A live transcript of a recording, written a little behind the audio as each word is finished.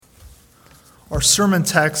Our sermon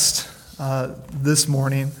text this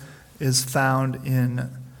morning is found in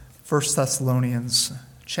 1 Thessalonians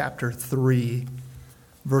chapter 3,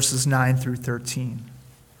 verses 9 through 13.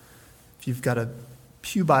 If you've got a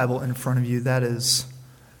pew Bible in front of you, that is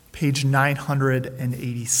page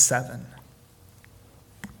 987.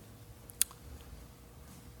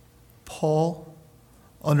 Paul,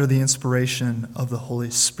 under the inspiration of the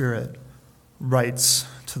Holy Spirit, writes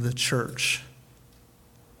to the church,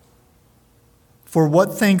 "For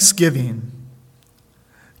what thanksgiving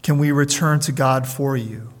can we return to God for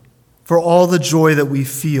you, for all the joy that we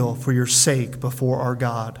feel for your sake before our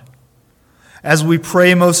God, as we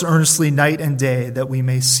pray most earnestly night and day that we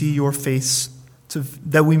may see you face to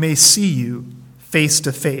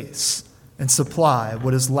face and supply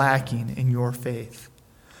what is lacking in your faith.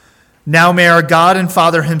 Now may our God and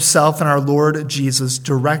Father himself and our Lord Jesus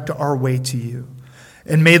direct our way to you.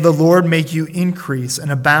 And may the Lord make you increase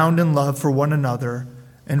and abound in love for one another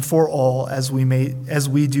and for all as we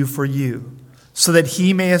do for you, so that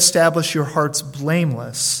he may establish your hearts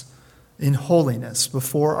blameless in holiness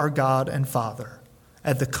before our God and Father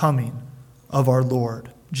at the coming of our Lord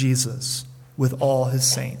Jesus with all his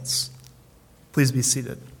saints." Please be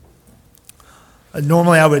seated.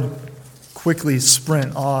 Normally I would quickly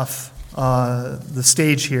sprint off the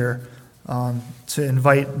stage here to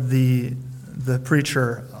invite the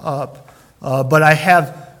preacher up. But I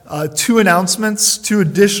have two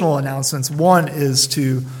additional announcements. One is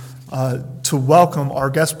to welcome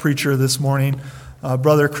our guest preacher this morning,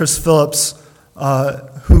 Brother Chris Phillips,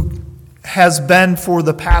 who has been for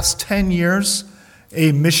the past 10 years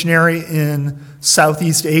a missionary in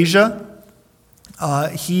Southeast Asia.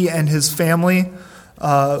 He and his family,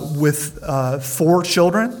 with 4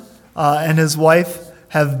 children and his wife,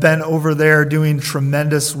 have been over there doing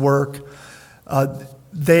tremendous work.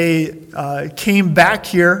 They came back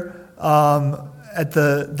here at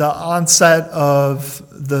the onset of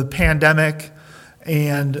the pandemic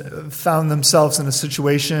and found themselves in a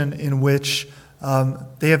situation in which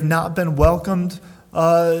they have not been welcomed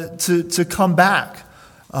to come back.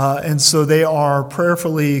 And so they are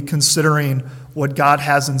prayerfully considering what God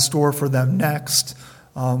has in store for them next.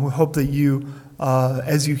 We hope that you,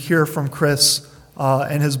 as you hear from Chris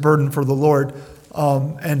and his burden for the Lord,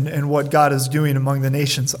 and what God is doing among the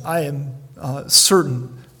nations, I am certain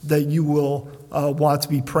that you will want to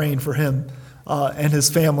be praying for him and his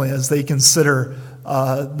family as they consider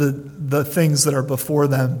the things that are before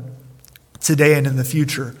them today and in the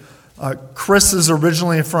future. Chris is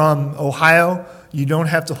originally from Ohio. You don't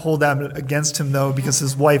have to hold that against him, though, because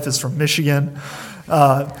his wife is from Michigan.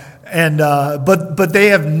 But they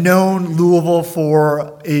have known Louisville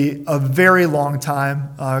for a very long time.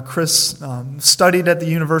 Chris studied at the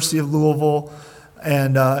University of Louisville,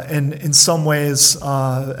 and in some ways,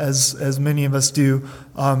 as many of us do,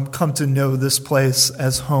 come to know this place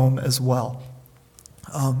as home as well.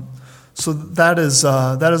 So that is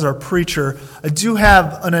our preacher. I do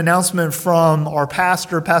have an announcement from our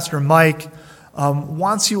pastor, Pastor Mike.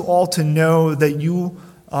 Wants you all to know that you,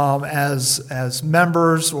 as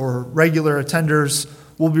members or regular attenders,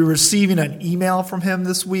 will be receiving an email from him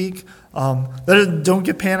this week. Don't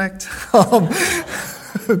get panicked.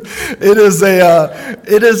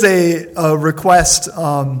 It is a request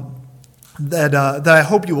that I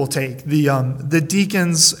hope you will take. The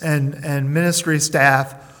deacons and ministry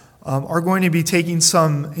staff are going to be taking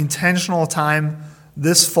some intentional time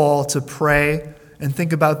this fall to pray and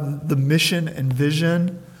think about the mission and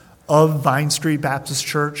vision of Vine Street Baptist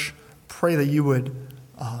Church. Pray that you would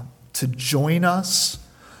to join us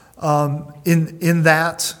in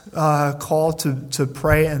that call to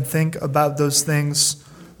pray and think about those things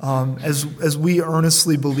as we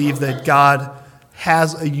earnestly believe that God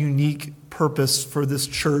has a unique purpose for this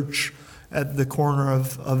church at the corner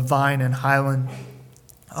of Vine and Highland.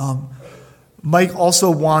 Mike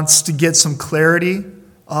also wants to get some clarity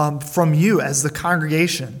from you as the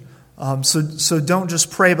congregation. So don't just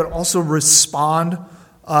pray, but also respond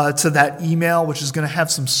to that email, which is going to have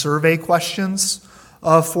some survey questions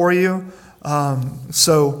for you.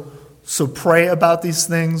 So pray about these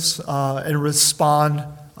things and respond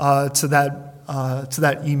to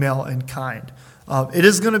that email in kind. It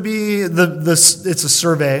is going to be it's a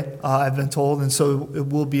survey, I've been told, and so it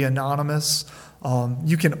will be anonymous.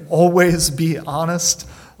 You can always be honest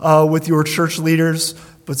with your church leaders,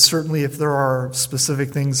 but certainly if there are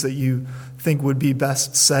specific things that you think would be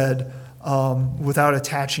best said without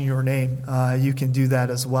attaching your name, you can do that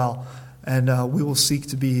as well. And we will seek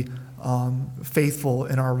to be faithful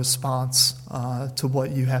in our response to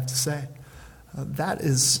what you have to say. That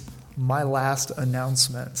is my last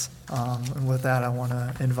announcement. And with that, I want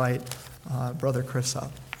to invite Brother Chris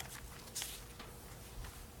up.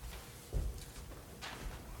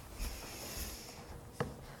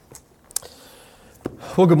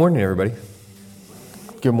 Well, good morning, everybody.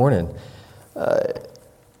 Good morning.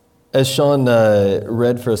 As Sean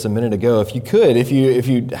read for us a minute ago, if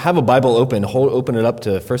you have a Bible open, open it up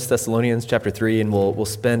to 1 Thessalonians chapter 3, and we'll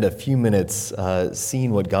spend a few minutes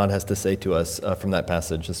seeing what God has to say to us from that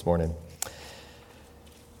passage this morning.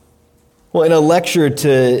 Well, in a lecture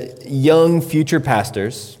to young future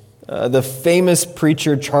pastors, the famous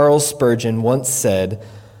preacher Charles Spurgeon once said,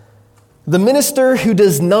 "The minister who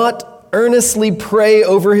does not earnestly pray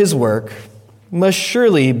over his work must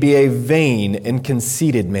surely be a vain and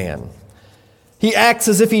conceited man. He acts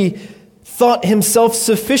as if he thought himself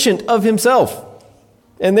sufficient of himself,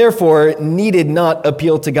 and therefore needed not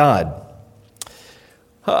appeal to God."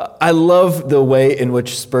 I love the way in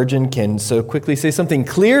which Spurgeon can so quickly say something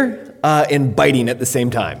clear and biting at the same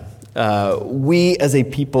time. We as a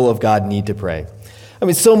people of God need to pray. I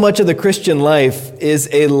mean, so much of the Christian life is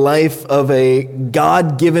a life of a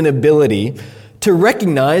God-given ability to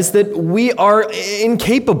recognize that we are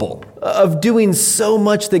incapable of doing so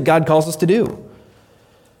much that God calls us to do.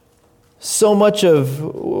 So much of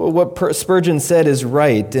what Spurgeon said is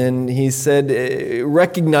right, and he said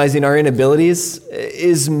recognizing our inabilities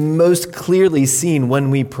is most clearly seen when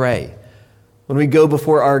we pray. When we go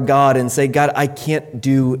before our God and say, "God, I can't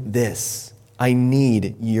do this. I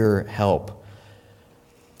need your help."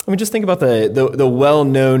 I mean, just think about the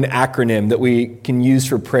well-known acronym that we can use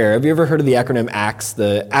for prayer. Have you ever heard of the acronym ACTS,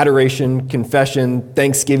 the adoration, confession,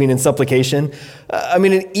 thanksgiving, and supplication? I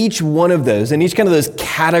mean, in each one of those, in each kind of those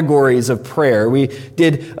categories of prayer, we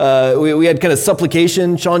had kind of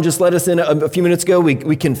supplication. Sean just led us in a few minutes ago.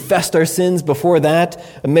 We confessed our sins before that.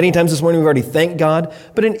 Many times this morning we've already thanked God.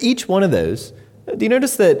 But in each one of those, do you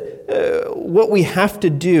notice that what we have to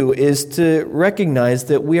do is to recognize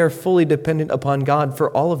that we are fully dependent upon God for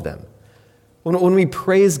all of them? When we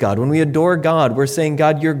praise God, when we adore God, we're saying,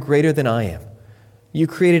 "God, you're greater than I am. You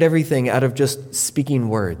created everything out of just speaking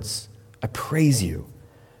words. I praise you."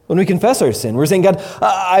 When we confess our sin, we're saying, "God,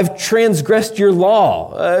 I've transgressed your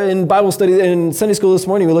law." In Bible study, in Sunday school this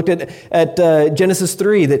morning, we looked at Genesis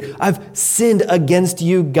 3, that I've sinned against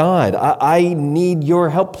you, God. I need your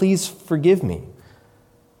help. Please forgive me.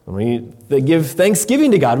 When we give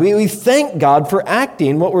thanksgiving to God, we thank God for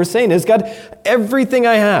acting. What we're saying is, "God, everything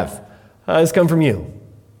I have has come from you.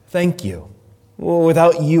 Thank you. Well,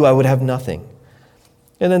 without you, I would have nothing."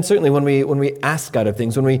 And then certainly when we ask God of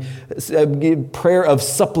things, when we give prayer of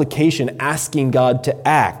supplication, asking God to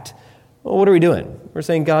act, well, what are we doing? We're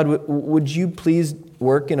saying, "God, would you please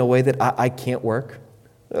work in a way that I can't work?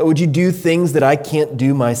 Would you do things that I can't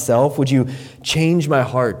do myself? Would you change my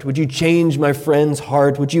heart? Would you change my friend's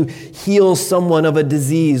heart? Would you heal someone of a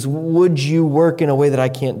disease? Would you work in a way that I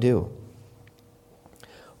can't do?"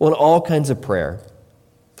 Well, in all kinds of prayer,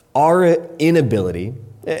 our inability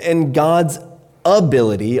and God's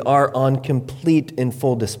ability are on complete and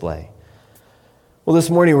full display. Well,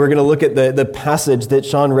 this morning we're going to look at the passage that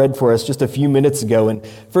Sean read for us just a few minutes ago in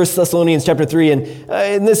 1 Thessalonians chapter 3. And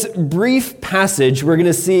in this brief passage, we're going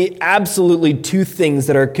to see absolutely two things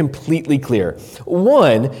that are completely clear.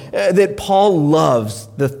 One, that Paul loves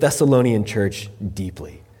the Thessalonian church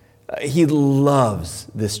deeply. He loves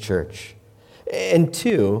this church. And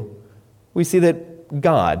two, we see that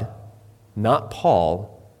God, not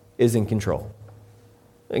Paul, is in control.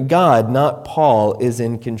 God, not Paul, is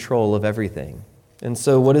in control of everything. And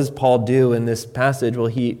so what does Paul do in this passage? Well,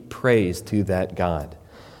 he prays to that God.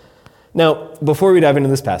 Now, before we dive into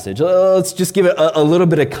this passage, let's just give it a little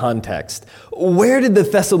bit of context. Where did the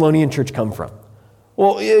Thessalonian church come from?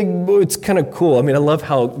 Well, it's kind of cool. I mean, I love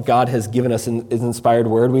how God has given us his inspired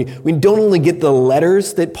word. We don't only get the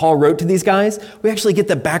letters that Paul wrote to these guys, we actually get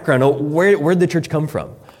the background of where did the church come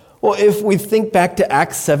from? Well, if we think back to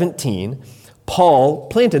Acts 17, Paul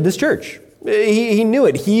planted this church. He knew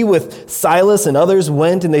it. He, with Silas and others,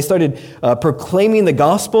 went and they started proclaiming the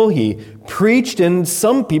gospel. He preached, and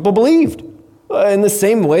some people believed. In the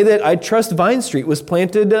same way that I trust Vine Street was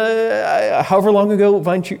planted, however long ago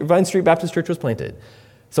Vine Street Baptist Church was planted.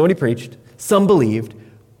 Somebody preached, some believed,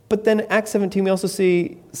 but then Acts 17 we also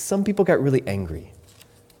see some people got really angry.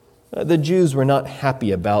 The Jews were not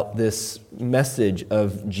happy about this message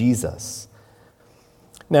of Jesus.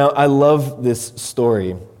 Now, I love this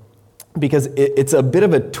story because it's a bit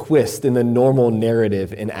of a twist in the normal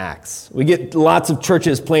narrative in Acts. We get lots of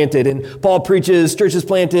churches planted, and Paul preaches, churches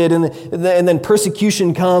planted, and then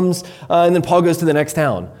persecution comes, and then Paul goes to the next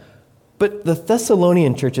town. But the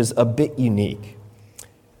Thessalonian church is a bit unique.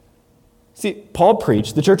 See, Paul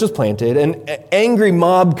preached, the church was planted, an angry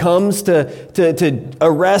mob comes to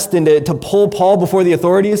arrest and to pull Paul before the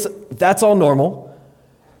authorities. That's all normal.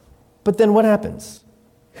 But then what happens?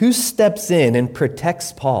 Who steps in and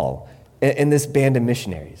protects Paul and this band of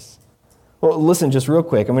missionaries? Well, listen just real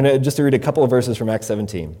quick. I'm going to just read a couple of verses from Acts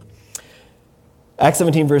 17. Acts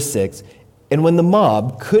 17, verse 6. And when the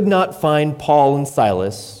mob could not find Paul and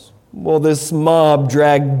Silas, well, this mob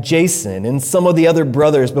dragged Jason and some of the other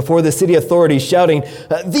brothers before the city authorities, shouting,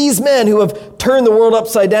 "These men who have turned the world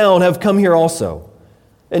upside down have come here also.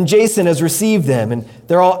 And Jason has received them, and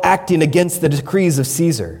they're all acting against the decrees of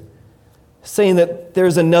Caesar, saying that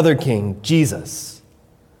there's another king, Jesus."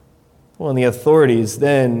 Well, and the authorities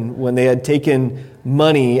then, when they had taken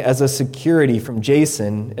money as a security from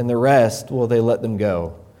Jason and the rest, well, they let them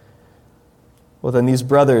go. Well, then these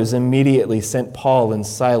brothers immediately sent Paul and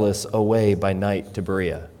Silas away by night to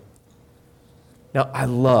Berea. Now, I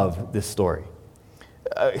love this story.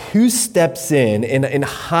 Who steps in and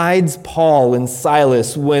hides Paul and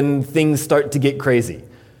Silas when things start to get crazy?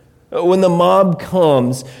 When the mob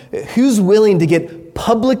comes, who's willing to get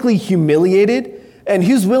publicly humiliated, and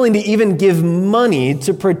who's willing to even give money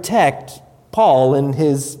to protect Paul and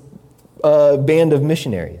his band of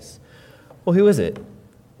missionaries? Well, who is it?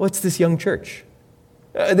 Well, it's this young church.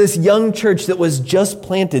 This young church that was just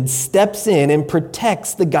planted steps in and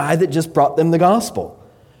protects the guy that just brought them the gospel.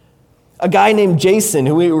 A guy named Jason,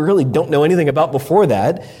 who we really don't know anything about before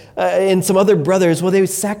that, and some other brothers, well, they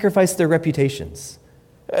sacrificed their reputations.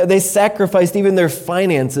 They sacrificed even their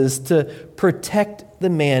finances to protect the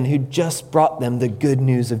man who just brought them the good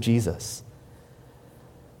news of Jesus.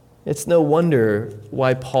 It's no wonder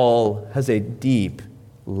why Paul has a deep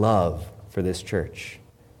love for this church.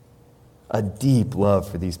 A deep love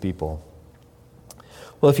for these people.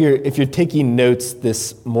 Well, if you're taking notes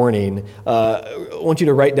this morning, I want you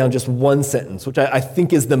to write down just one sentence, which I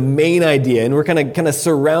think is the main idea, and we're kind of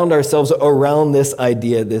surround ourselves around this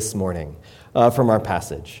idea this morning from our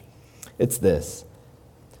passage. It's this: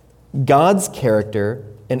 God's character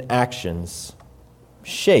and actions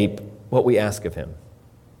shape what we ask of Him.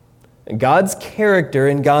 God's character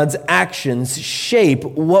and God's actions shape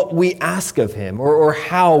what we ask of Him or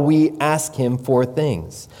how we ask Him for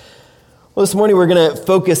things. Well, this morning we're going to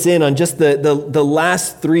focus in on just the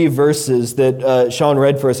last three verses that Sean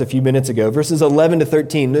read for us a few minutes ago, verses 11 to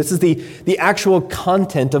 13. This is the actual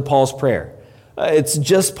content of Paul's prayer. It's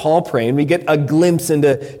just Paul praying. We get a glimpse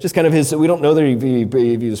into just kind of his, we don't know that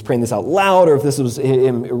he was praying this out loud or if this was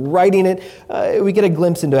him writing it. We get a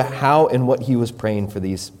glimpse into how and what he was praying for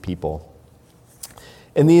these people.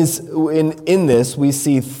 And in this, we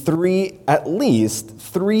see at least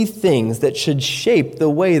three things that should shape the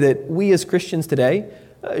way that we as Christians today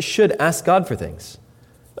should ask God for things.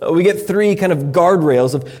 We get three kind of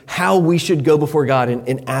guardrails of how we should go before God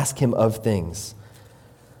and ask Him of things.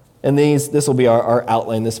 And this will be our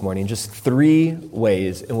outline this morning, just three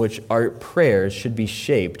ways in which our prayers should be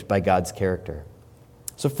shaped by God's character.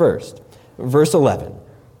 So first, verse 11,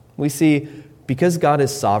 we see, because God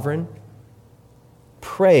is sovereign,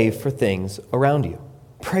 pray for things around you.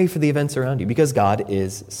 Pray for the events around you, because God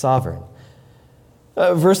is sovereign.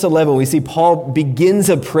 Verse 11, we see Paul begins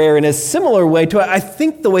a prayer in a similar way to, I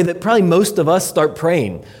think, the way that probably most of us start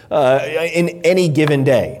praying in any given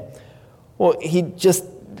day. Well, he just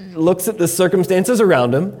looks at the circumstances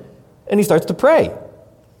around him, and he starts to pray.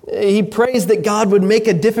 He prays that God would make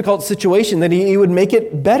a difficult situation, that He would make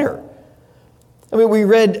it better. I mean, we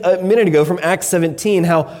read a minute ago from Acts 17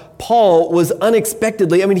 how Paul was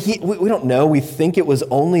unexpectedly, we don't know, we think it was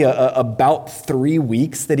only about 3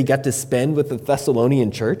 weeks that he got to spend with the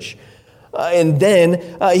Thessalonian church. And then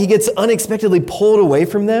he gets unexpectedly pulled away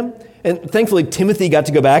from them. And thankfully, Timothy got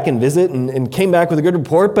to go back and visit and came back with a good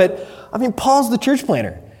report. But, Paul's the church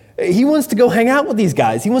planter. He wants to go hang out with these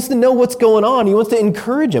guys. He wants to know what's going on. He wants to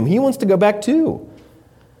encourage them. He wants to go back too.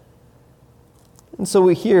 And so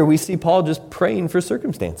we see Paul just praying for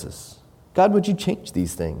circumstances. God, would you change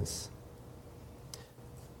these things?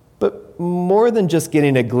 But more than just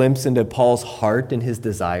getting a glimpse into Paul's heart and his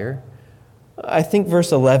desire, I think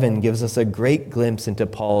verse 11 gives us a great glimpse into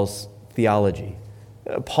Paul's theology,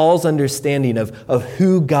 Paul's understanding of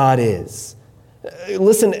who God is.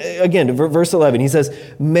 Listen again to verse 11. He says,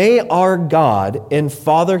 "May our God and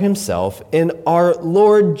Father Himself and our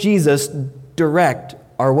Lord Jesus direct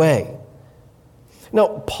our way."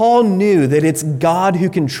 Now, Paul knew that it's God who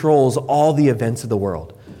controls all the events of the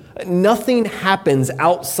world. Nothing happens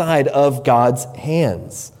outside of God's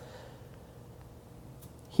hands.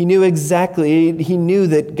 He knew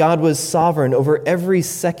that God was sovereign over every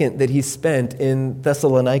second that he spent in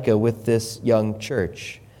Thessalonica with this young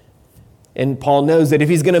church. And Paul knows that if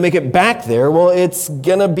he's going to make it back there, well, it's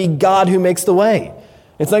going to be God who makes the way.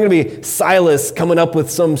 It's not going to be Silas coming up with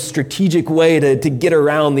some strategic way to get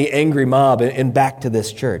around the angry mob and back to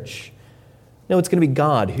this church. No, it's going to be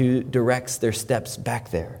God who directs their steps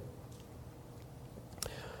back there.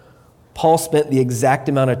 Paul spent the exact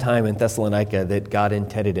amount of time in Thessalonica that God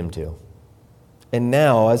intended him to. And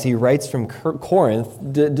now, as he writes from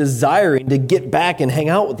Corinth, desiring to get back and hang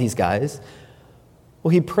out with these guys,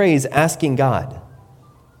 well, he prays asking God.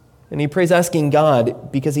 And he prays asking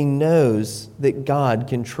God because he knows that God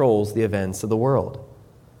controls the events of the world.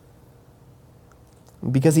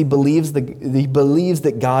 Because he believes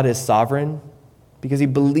that God is sovereign, because he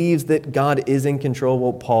believes that God is in control,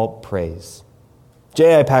 well, Paul prays.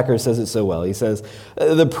 J.I. Packer says it so well. He says,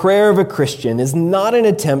 the prayer of a Christian is not an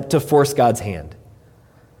attempt to force God's hand,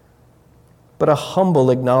 but a humble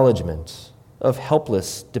acknowledgement of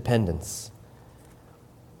helpless dependence.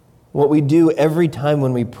 What we do every time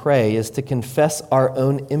when we pray is to confess our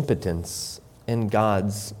own impotence and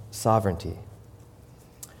God's sovereignty.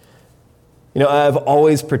 You know, I've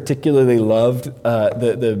always particularly loved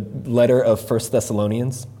the letter of 1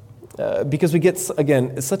 Thessalonians because we get,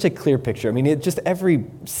 again, such a clear picture. I mean, every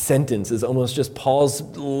sentence is almost just Paul's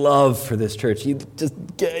love for this church. He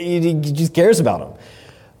just cares about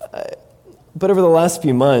them. But over the last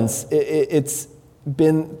few months, it's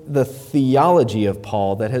been the theology of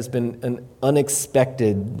Paul that has been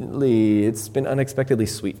unexpectedly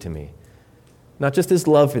sweet to me. Not just his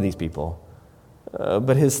love for these people,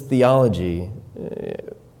 but his theology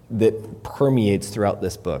that permeates throughout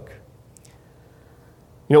this book.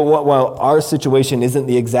 You know, while our situation isn't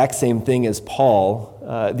the exact same thing as Paul,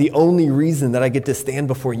 the only reason that I get to stand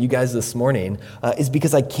before you guys this morning is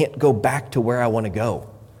because I can't go back to where I want to go.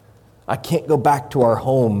 I can't go back to our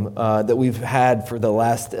home that we've had for the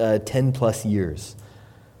last 10 plus years.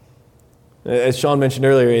 As Sean mentioned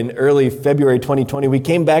earlier, in early February 2020, we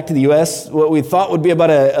came back to the U.S., what we thought would be about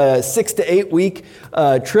a 6 to 8 week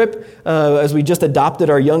trip as we just adopted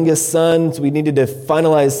our youngest son. So we needed to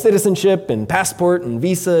finalize citizenship and passport and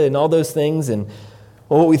visa and all those things. And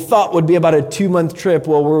what we thought would be about a 2-month trip,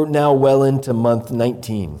 well, we're now well into month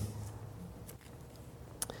 19.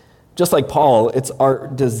 Just like Paul, it's our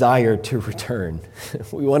desire to return.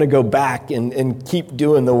 We want to go back and keep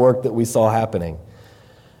doing the work that we saw happening.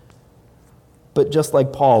 But just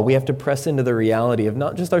like Paul, we have to press into the reality of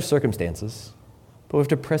not just our circumstances, but we have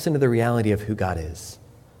to press into the reality of who God is.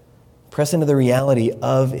 Press into the reality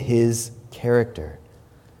of his character.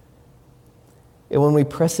 And when we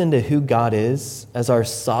press into who God is as our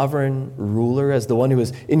sovereign ruler, as the one who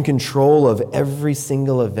is in control of every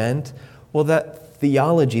single event, well, that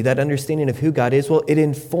theology, that understanding of who God is, well, it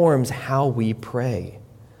informs how we pray.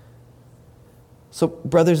 So,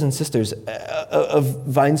 brothers and sisters of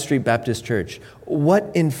Vine Street Baptist Church,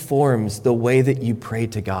 what informs the way that you pray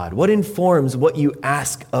to God? What informs what you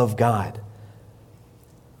ask of God?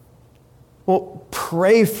 Well,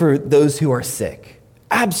 pray for those who are sick.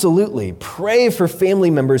 Absolutely. Pray for family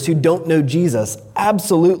members who don't know Jesus.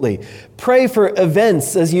 Absolutely. Pray for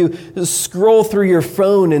events as you scroll through your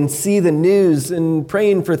phone and see the news, and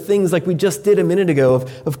praying for things like we just did a minute ago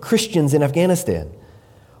of Christians in Afghanistan.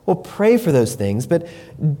 Well, pray for those things, but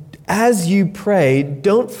as you pray,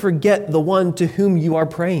 don't forget the one to whom you are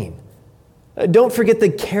praying. Don't forget the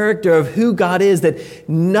character of who God is, that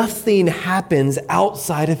nothing happens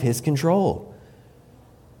outside of his control.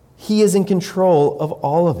 He is in control of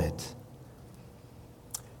all of it.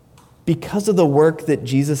 Because of the work that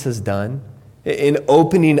Jesus has done in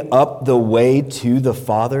opening up the way to the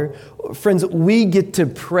Father, friends, we get to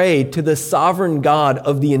pray to the sovereign God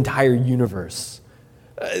of the entire universe.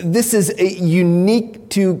 This is unique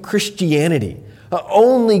to Christianity.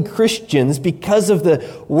 Only Christians, because of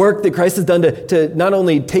the work that Christ has done to not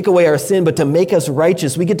only take away our sin, but to make us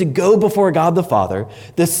righteous, we get to go before God the Father,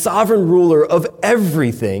 the sovereign ruler of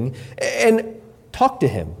everything, and talk to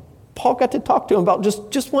him. Paul got to talk to him about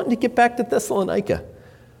just wanting to get back to Thessalonica.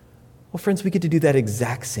 Well, friends, we get to do that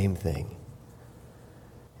exact same thing.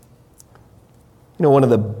 You know, one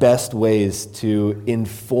of the best ways to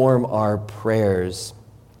inform our prayers,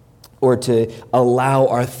 or to allow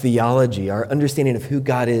our theology, our understanding of who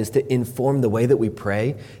God is, to inform the way that we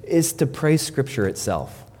pray, is to pray Scripture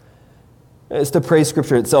itself. It's to pray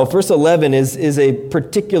Scripture itself. Verse 11 is a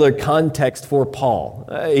particular context for Paul.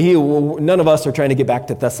 None of us are trying to get back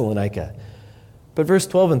to Thessalonica. But verse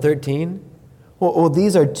 12 and 13, well,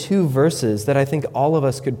 these are two verses that I think all of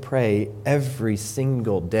us could pray every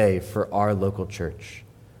single day for our local church.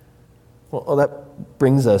 Well, that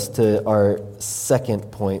brings us to our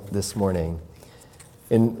second point this morning.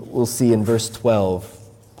 And we'll see in verse 12,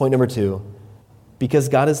 Point number 2, because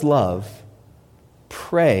God is love,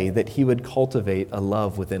 pray that he would cultivate a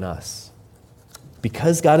love within us.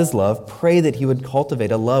 Because God is love, pray that he would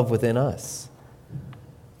cultivate a love within us.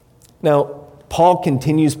 Now, Paul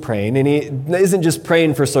continues praying, and he isn't just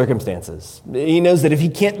praying for circumstances. He knows that if he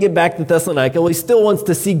can't get back to Thessalonica, well, he still wants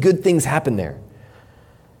to see good things happen there.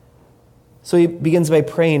 So he begins by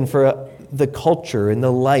praying for the culture and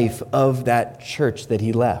the life of that church that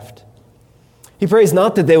he left. He prays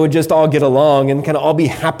not that they would just all get along and kind of all be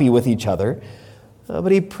happy with each other,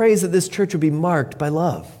 but he prays that this church would be marked by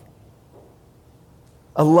love.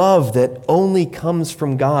 A love that only comes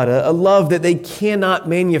from God, a love that they cannot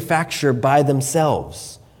manufacture by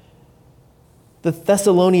themselves. The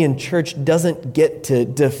Thessalonian church doesn't get to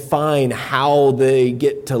define how they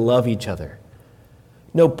get to love each other.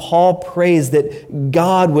 No, Paul prays that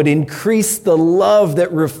God would increase the love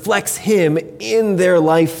that reflects him in their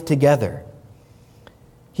life together.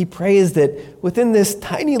 He prays that within this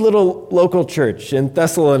tiny little local church in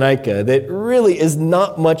Thessalonica that really is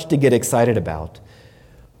not much to get excited about,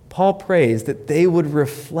 Paul prays that they would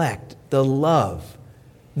reflect the love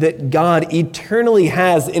that God eternally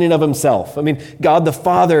has in and of himself. I mean, God the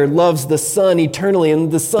Father loves the Son eternally, and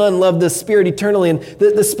the Son loved the Spirit eternally, and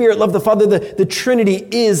the Spirit loved the Father. The Trinity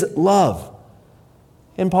is love.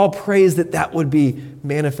 And Paul prays that that would be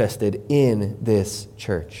manifested in this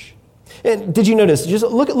church. And did you notice, just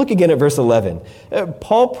look again at verse 11.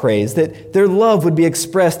 Paul prays that their love would be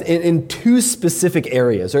expressed in two specific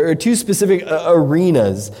areas, or two specific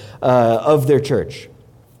arenas of their church.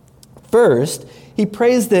 First, he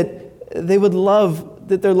prays that their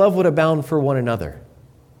love would abound for one another.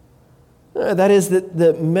 That is, that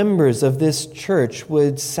the members of this church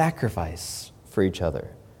would sacrifice for each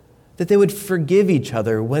other, that they would forgive each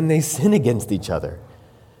other when they sin against each other,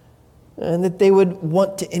 and that they would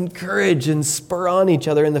want to encourage and spur on each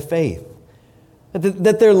other in the faith.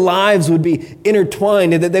 That their lives would be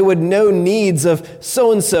intertwined, and that they would know needs of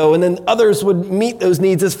so-and-so, and then others would meet those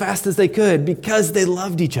needs as fast as they could because they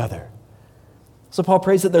loved each other. So Paul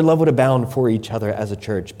prays that their love would abound for each other as a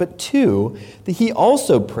church. But 2, that he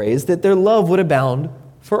also prays that their love would abound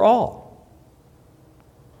for all.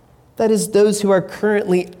 That is, those who are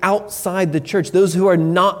currently outside the church, those who are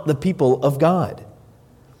not the people of God.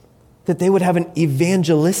 That they would have an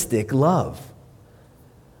evangelistic love.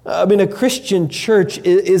 I mean, a Christian church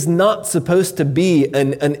is not supposed to be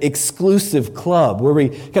an exclusive club where we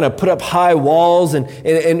kind of put up high walls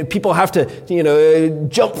and people have to,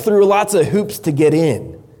 jump through lots of hoops to get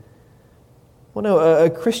in. Well, no, a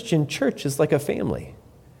Christian church is like a family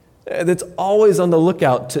that's always on the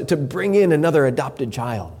lookout to bring in another adopted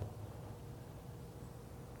child.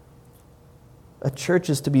 A church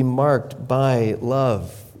is to be marked by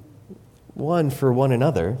love. One for one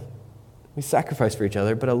another. We sacrifice for each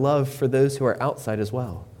other, but a love for those who are outside as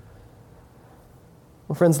well.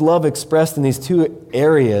 Well, friends, love expressed in these two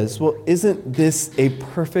areas, well, isn't this a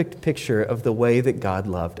perfect picture of the way that God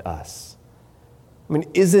loved us? I mean,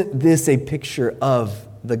 isn't this a picture of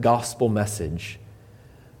the gospel message?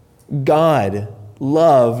 God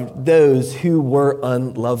loved those who were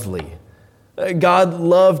unlovely. God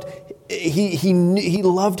loved He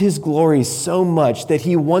loved his glory so much that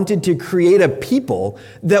he wanted to create a people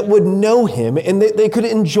that would know him and that they could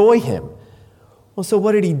enjoy him. Well, so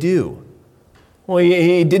what did he do? Well,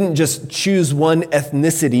 he didn't just choose one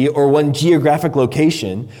ethnicity or one geographic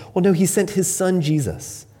location. Well, no, he sent his son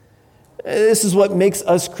Jesus. This is what makes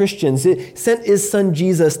us Christians. He sent his son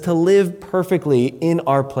Jesus to live perfectly in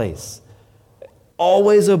our place,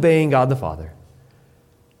 always obeying God the Father,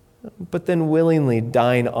 but then willingly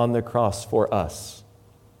dying on the cross for us,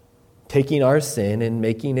 taking our sin and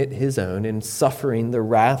making it his own and suffering the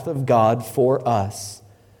wrath of God for us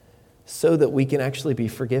so that we can actually be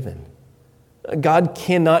forgiven. God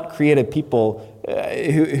cannot create a people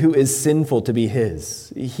who is sinful to be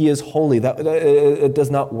his. He is holy. It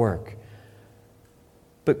does not work.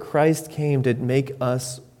 But Christ came to make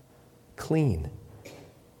us clean.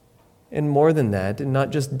 And more than that, and not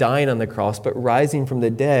just dying on the cross, but rising from the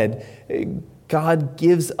dead, God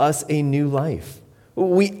gives us a new life.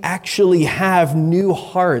 We actually have new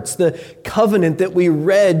hearts. The covenant that we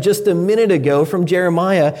read just a minute ago from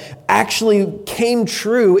Jeremiah actually came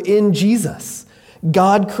true in Jesus.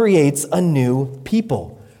 God creates a new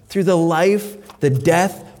people through the life, the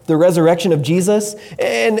death, the resurrection of Jesus,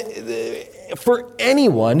 and for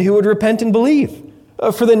anyone who would repent and believe,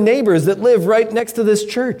 for the neighbors that live right next to this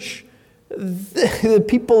church. The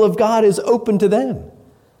people of God is open to them.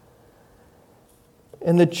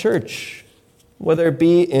 And the church, whether it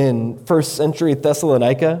be in first century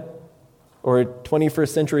Thessalonica or 21st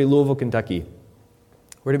century Louisville, Kentucky,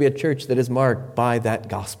 We're to be a church that is marked by that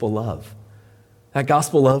gospel love. That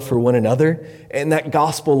gospel love for one another and that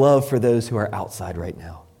gospel love for those who are outside right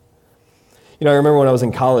now. I remember when I was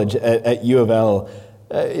in college at U of L,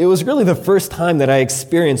 it was really the first time that I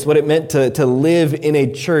experienced what it meant to live in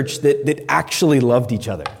a church that actually loved each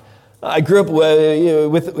other. I grew up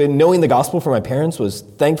with knowing the gospel from my parents, was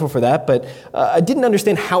thankful for that, but I didn't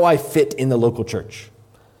understand how I fit in the local church.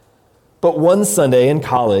 But one Sunday in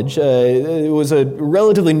college, it was a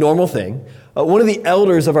relatively normal thing. One of the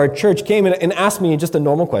elders of our church came and asked me just a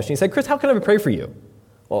normal question. He said, "Chris, how can I pray for you?"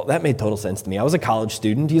 Well, that made total sense to me. I was a college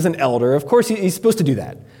student. He's an elder. Of course, he's supposed to do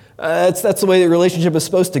that. That's the way the relationship is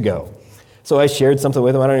supposed to go. So I shared something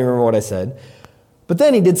with him. I don't even remember what I said. But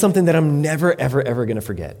then he did something that I'm never, ever, ever going to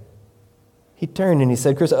forget. He turned and he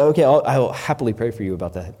said, "Chris, okay, I'll happily pray for you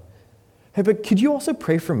about that. Hey, but could you also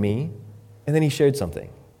pray for me?" And then he shared something.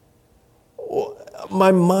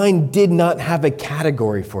 My mind did not have a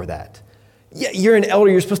category for that. Yeah, you're an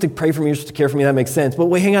elder, you're supposed to pray for me, you're supposed to care for me, that makes sense. But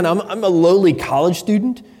wait, hang on, I'm a lowly college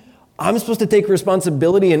student? I'm supposed to take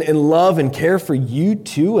responsibility and love and care for you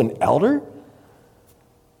too, an elder?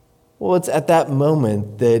 Well, it's at that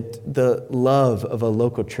moment that the love of a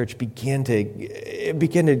local church began to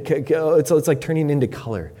it's like turning into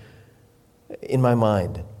color in my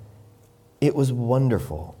mind. It was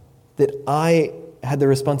wonderful that I had the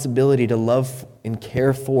responsibility to love and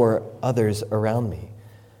care for others around me.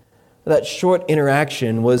 That short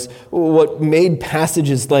interaction was what made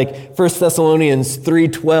passages like 1 Thessalonians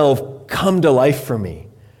 3:12 come to life for me.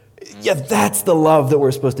 Yeah, that's the love that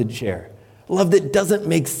we're supposed to share. Love that doesn't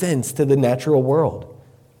make sense to the natural world.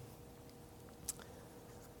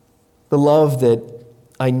 The love that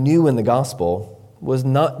I knew in the gospel was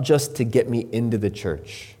not just to get me into the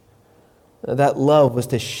church. That love was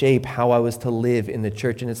to shape how I was to live in the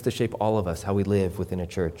church, and it's to shape all of us, how we live within a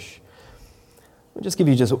church. I'll just give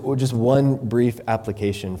you just one brief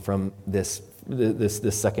application from this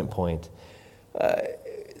second point.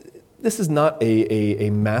 This is not a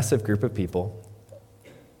massive group of people.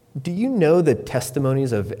 Do you know the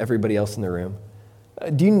testimonies of everybody else in the room?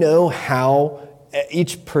 Do you know how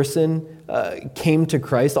each person came to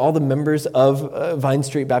Christ, all the members of Vine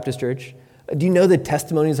Street Baptist Church? Do you know the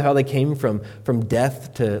testimonies of how they came from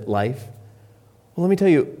death to life? Well, let me tell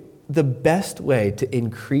you, the best way to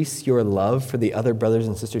increase your love for the other brothers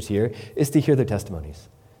and sisters here is to hear their testimonies.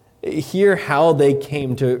 Hear how they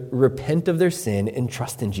came to repent of their sin and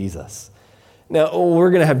trust in Jesus. Now, we're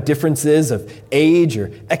going to have differences of age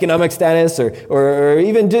or economic status or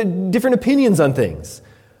even different opinions on things.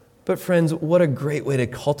 But friends, what a great way to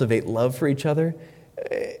cultivate love for each other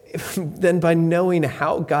than by knowing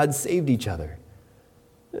how God saved each other.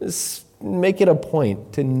 Make it a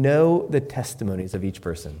point to know the testimonies of each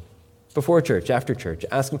person. Before church, after church,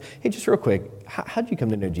 ask them, "Hey, just real quick, how'd you come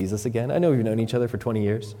to know Jesus again? I know we've known each other for 20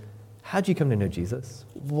 years. How'd you come to know Jesus?"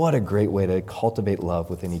 What a great way to cultivate love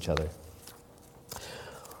within each other.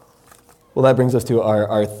 Well, that brings us to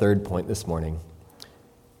our third point this morning.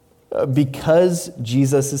 Because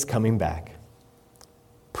Jesus is coming back,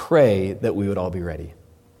 pray that we would all be ready.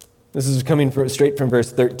 This is coming straight from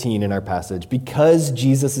verse 13 in our passage. Because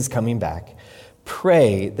Jesus is coming back,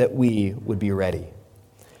 pray that we would be ready.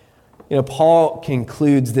 Paul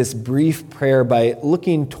concludes this brief prayer by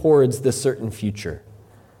looking towards the certain future.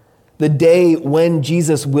 The day when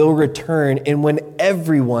Jesus will return and when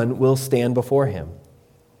everyone will stand before him.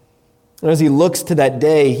 And as he looks to that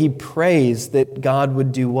day, he prays that God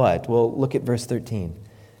would do what? Well, look at verse 13.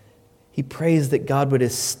 He prays that God would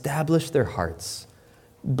establish their hearts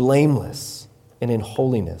blameless and in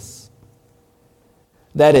holiness.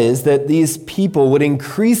 That is, that these people would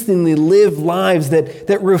increasingly live lives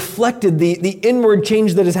that reflected the inward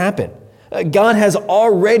change that has happened. God has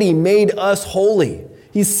already made us holy.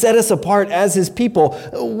 He's set us apart as his people.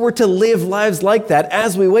 We're to live lives like that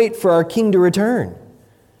as we wait for our King to return.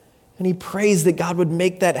 And he prays that God would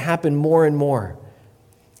make that happen more and more,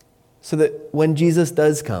 so that when Jesus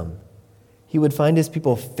does come, he would find his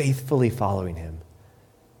people faithfully following him.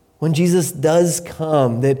 When Jesus does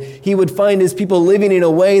come, that he would find his people living in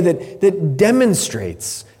a way that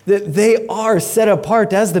demonstrates that they are set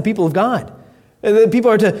apart as the people of God. And that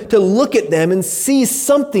people are to look at them and see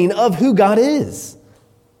something of who God is.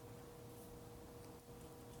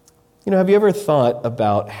 Have you ever thought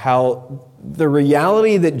about how the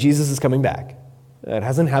reality that Jesus is coming back, it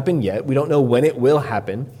hasn't happened yet, we don't know when it will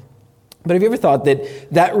happen, but have you ever thought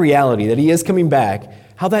that reality, that he is coming back,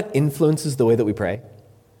 how that influences the way that we pray?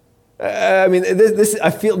 I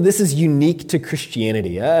feel this is unique to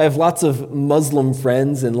Christianity. I have lots of Muslim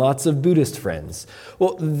friends and lots of Buddhist friends.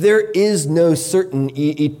 Well, there is no certain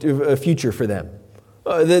future for them.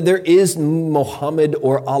 There is Muhammad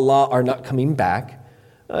or Allah are not coming back.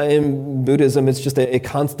 In Buddhism, it's just a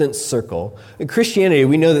constant circle. In Christianity,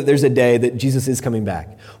 we know that there's a day that Jesus is coming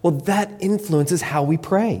back. Well, that influences how we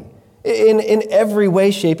pray in every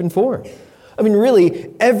way, shape, and form. I mean,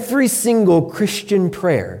 really, every single Christian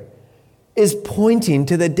prayer is pointing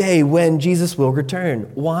to the day when Jesus will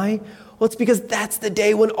return. Why? Well, it's because that's the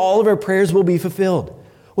day when all of our prayers will be fulfilled,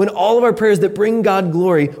 when all of our prayers that bring God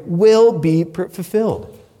glory will be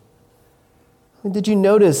fulfilled. And did you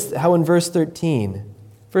notice how in verse 13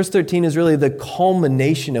 is really the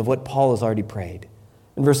culmination of what Paul has already prayed?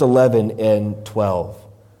 In verse 11 and 12,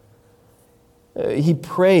 he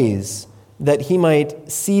prays that he might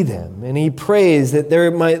see them, and he prays that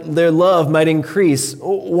their love might increase.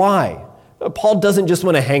 Why? Paul doesn't just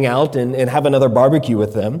want to hang out and have another barbecue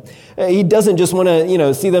with them. He doesn't just want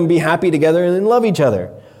to, see them be happy together and love each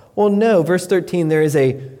other. Well, no, verse 13, there is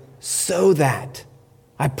a so that.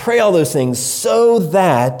 I pray all those things so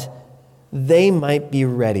that they might be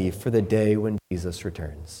ready for the day when Jesus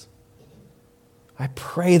returns. I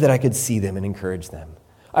pray that I could see them and encourage them.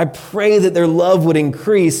 I pray that their love would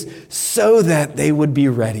increase so that they would be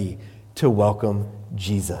ready to welcome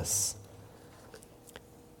Jesus.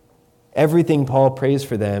 Everything Paul prays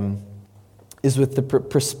for them is with the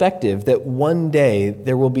perspective that one day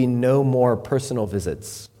there will be no more personal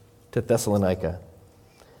visits to Thessalonica.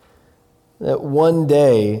 That one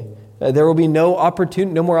day there will be no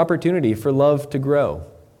more opportunity for love to grow,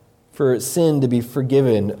 for sin to be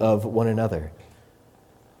forgiven of one another.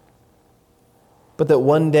 But that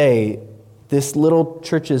one day this little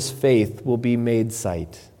church's faith will be made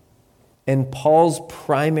sight. And Paul's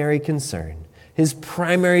primary concern, his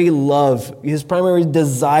primary love, his primary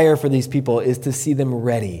desire for these people is to see them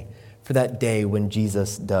ready for that day when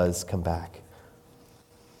Jesus does come back.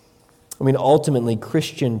 I mean, ultimately,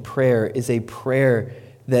 Christian prayer is a prayer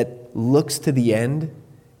that looks to the end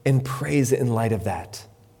and prays in light of that.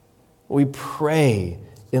 We pray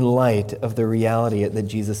in light of the reality that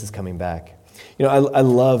Jesus is coming back. I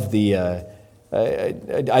love the...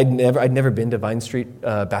 I'd never been to Vine Street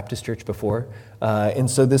Baptist Church before, and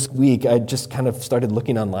so this week I just kind of started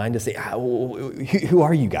looking online to say, who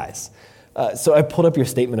are you guys? So I pulled up your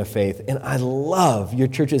statement of faith, and I love your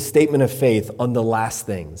church's statement of faith on the last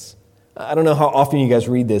things. I don't know how often you guys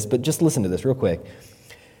read this, but just listen to this real quick.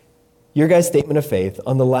 Your guys' statement of faith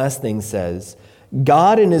on the last thing says,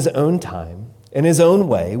 God in his own time, in his own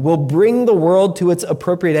way, will bring the world to its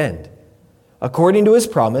appropriate end. According to his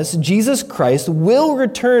promise, Jesus Christ will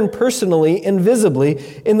return personally and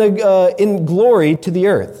visibly in glory to the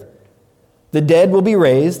earth. The dead will be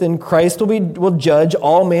raised, and Christ will judge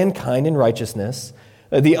all mankind in righteousness.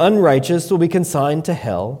 The unrighteous will be consigned to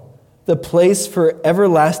hell, the place for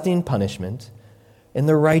everlasting punishment. And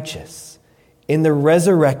the righteous, in the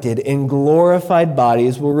resurrected and glorified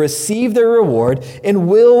bodies, will receive their reward and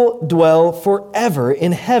will dwell forever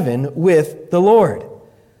in heaven with the Lord.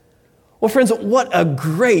 Well, friends, what a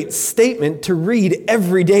great statement to read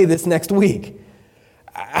every day this next week.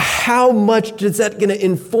 How much is that going to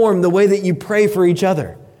inform the way that you pray for each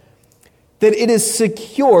other? That it is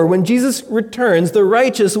secure when Jesus returns, the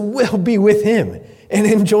righteous will be with him and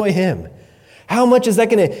enjoy him. How much is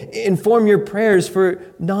that going to inform your prayers for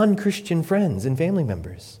non-Christian friends and family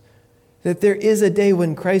members? That there is a day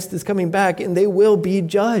when Christ is coming back and they will be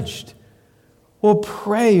judged. Well,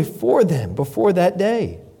 pray for them before that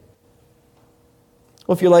day.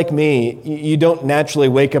 Well, if you're like me, you don't naturally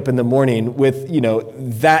wake up in the morning with,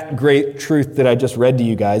 that great truth that I just read to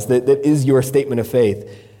you guys, that is your statement of faith.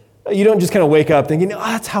 You don't just kind of wake up thinking,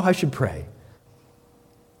 that's how I should pray.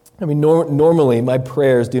 I mean, normally my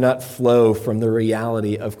prayers do not flow from the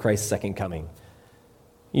reality of Christ's second coming.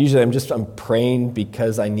 Usually I'm praying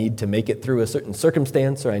because I need to make it through a certain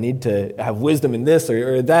circumstance, or I need to have wisdom in this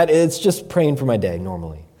or that. It's just praying for my day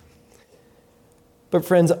normally. But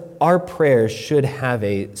friends, our prayers should have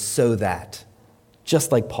a so that, just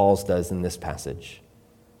like Paul's does in this passage.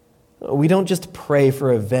 We don't just pray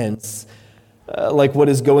for events like what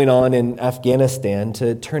is going on in Afghanistan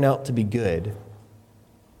to turn out to be good.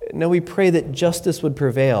 No, we pray that justice would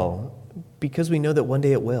prevail because we know that one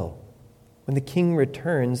day it will. When the king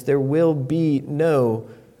returns, there will be no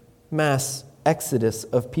mass exodus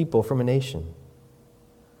of people from a nation.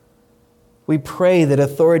 We pray that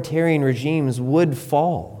authoritarian regimes would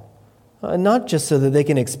fall, not just so that they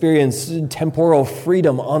can experience temporal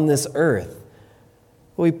freedom on this earth,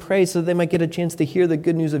 but we pray so that they might get a chance to hear the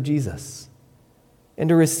good news of Jesus and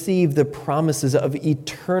to receive the promises of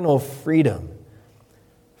eternal freedom,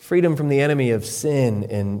 freedom from the enemy of sin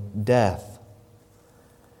and death.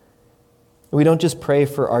 We don't just pray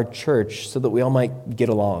for our church so that we all might get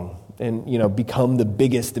along and, become the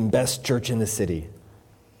biggest and best church in the city.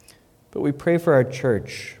 But we pray for our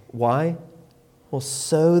church. Why? Well,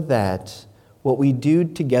 so that what we do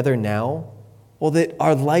together now, that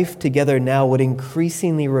our life together now would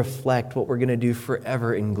increasingly reflect what we're going to do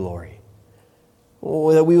forever in glory.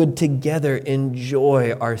 That we would together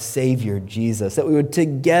enjoy our Savior, Jesus. That we would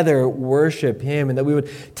together worship Him, and that we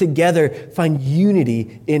would together find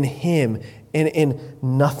unity in Him and in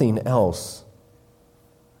nothing else.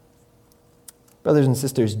 Brothers and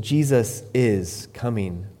sisters, Jesus is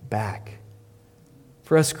coming back.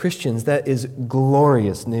 For us Christians, that is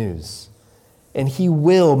glorious news. And He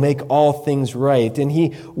will make all things right, and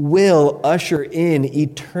He will usher in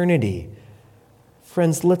eternity.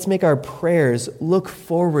 Friends, let's make our prayers look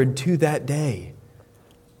forward to that day.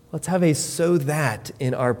 Let's have a "so that"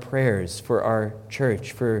 in our prayers for our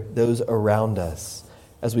church, for those around us,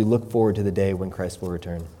 as we look forward to the day when Christ will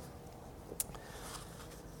return.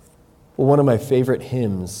 Well, one of my favorite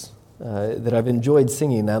hymns that I've enjoyed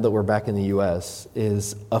singing now that we're back in the U.S.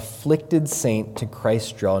 is "Afflicted Saint, to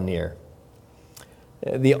Christ Draw Near."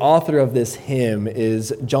 The author of this hymn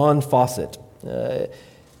is John Fawcett.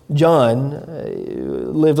 John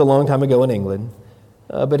lived a long time ago in England,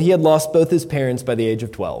 but he had lost both his parents by the age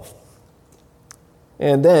of 12.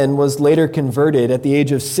 And then was later converted at the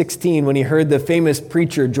age of 16 when he heard the famous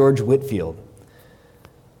preacher George Whitefield.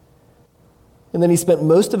 And then he spent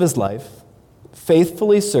most of his life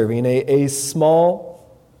faithfully serving a small,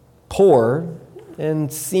 poor,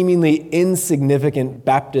 and seemingly insignificant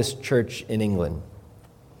Baptist church in England.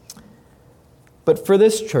 But for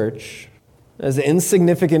this church, as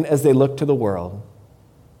insignificant as they looked to the world,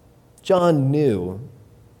 John knew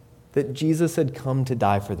that Jesus had come to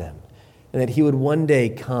die for them and that He would one day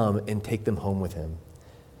come and take them home with Him.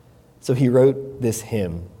 So he wrote this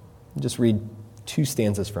hymn. I'll just read 2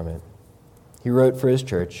 stanzas from it. He wrote for his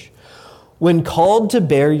church, "When called to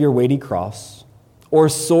bear your weighty cross, or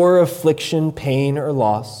sore affliction, pain, or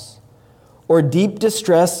loss, or deep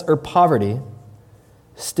distress or poverty,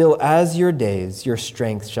 still as your days your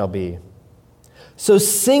strength shall be. So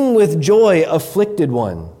sing with joy, afflicted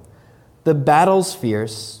one. The battle's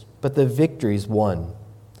fierce, but the victory's won.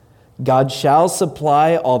 God shall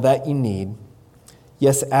supply all that you need.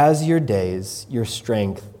 Yes, as your days, your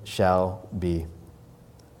strength shall be."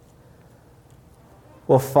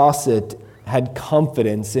 Well, Fawcett had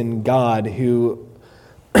confidence in God,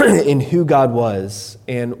 in who God was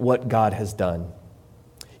and what God has done.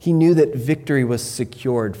 He knew that victory was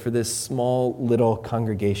secured for this small little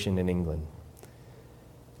congregation in England.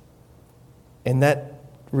 And that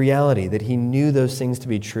reality, that he knew those things to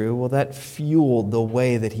be true, well, that fueled the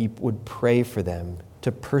way that he would pray for them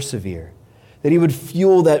to persevere. That he would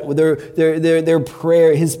fuel that their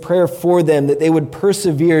prayer, his prayer for them, that they would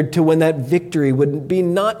persevere to when that victory would be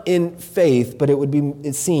not in faith, but it would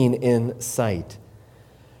be seen in sight.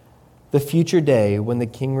 The future day when the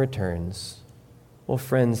King returns, well,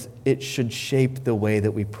 friends, it should shape the way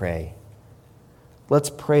that we pray.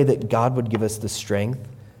 Let's pray that God would give us the strength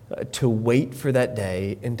to wait for that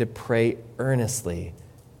day and to pray earnestly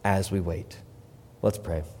as we wait. Let's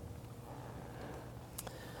pray.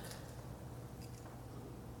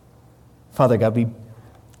 Father God, we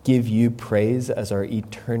give you praise as our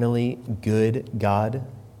eternally good God,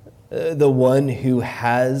 the one who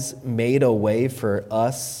has made a way for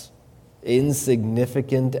us,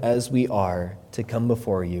 insignificant as we are, to come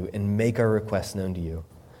before you and make our requests known to you.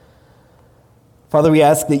 Father, we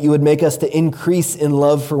ask that you would make us to increase in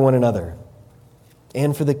love for one another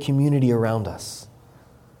and for the community around us,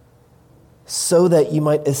 so that you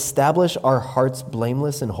might establish our hearts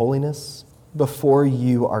blameless in holiness before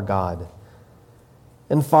you, our God.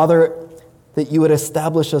 And Father, that you would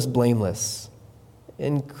establish us blameless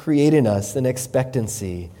and create in us an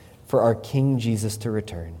expectancy for our King Jesus to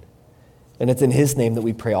return. And it's in his name that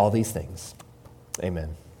we pray all these things.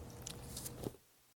 Amen.